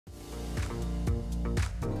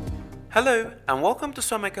Hello and welcome to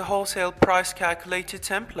Someka Wholesale Price Calculator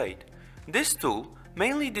Template. This tool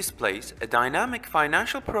mainly displays a dynamic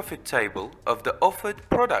financial profit table of the offered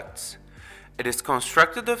products. It is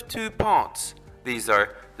constructed of two parts. These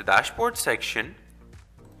are the dashboard section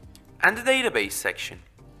and the database section.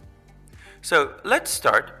 So let's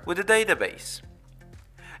start with the database.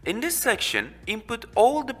 In this section, input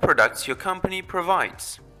all the products your company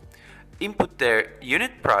provides. Input their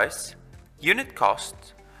unit price, unit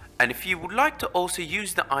cost, and if you would like to also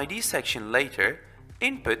use the ID section later,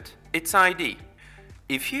 input its ID.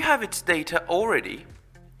 If you have its data already,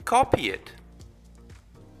 copy it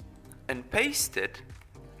and paste it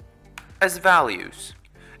as values.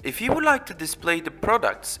 If you would like to display the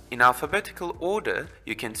products in alphabetical order,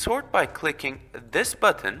 you can sort by clicking this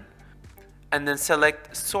button and then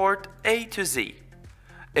select Sort A to Z.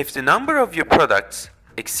 If the number of your products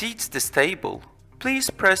exceeds this table,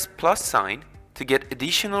 please press plus sign to get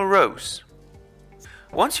additional rows.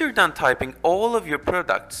 Once you're done typing all of your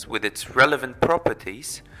products with its relevant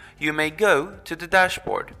properties, you may go to the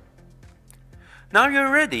dashboard. Now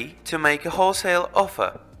you're ready to make a wholesale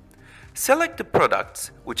offer. Select the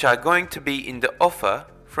products which are going to be in the offer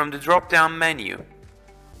from the drop-down menu.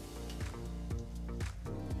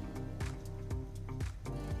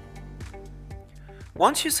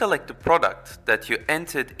 Once you select the product that you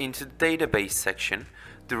entered into the database section,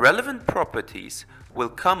 the relevant properties will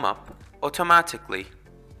come up automatically.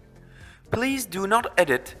 Please do not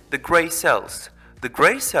edit the gray cells. The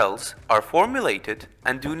gray cells are formulated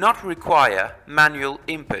and do not require manual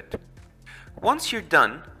input. Once you're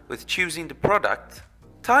done with choosing the product,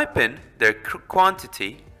 type in their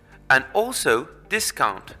quantity and also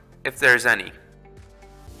discount if there is any.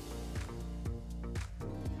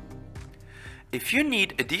 If you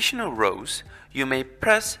need additional rows, you may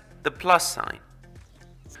press the plus sign.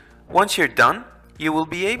 Once you're done, you will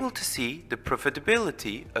be able to see the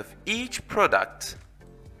profitability of each product,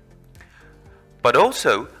 but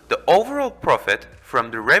also the overall profit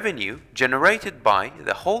from the revenue generated by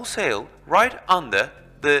the wholesale right under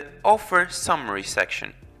the offer summary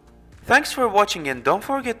section. Thanks for watching and don't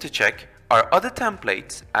forget to check our other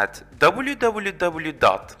templates at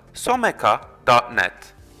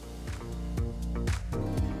www.someka.net.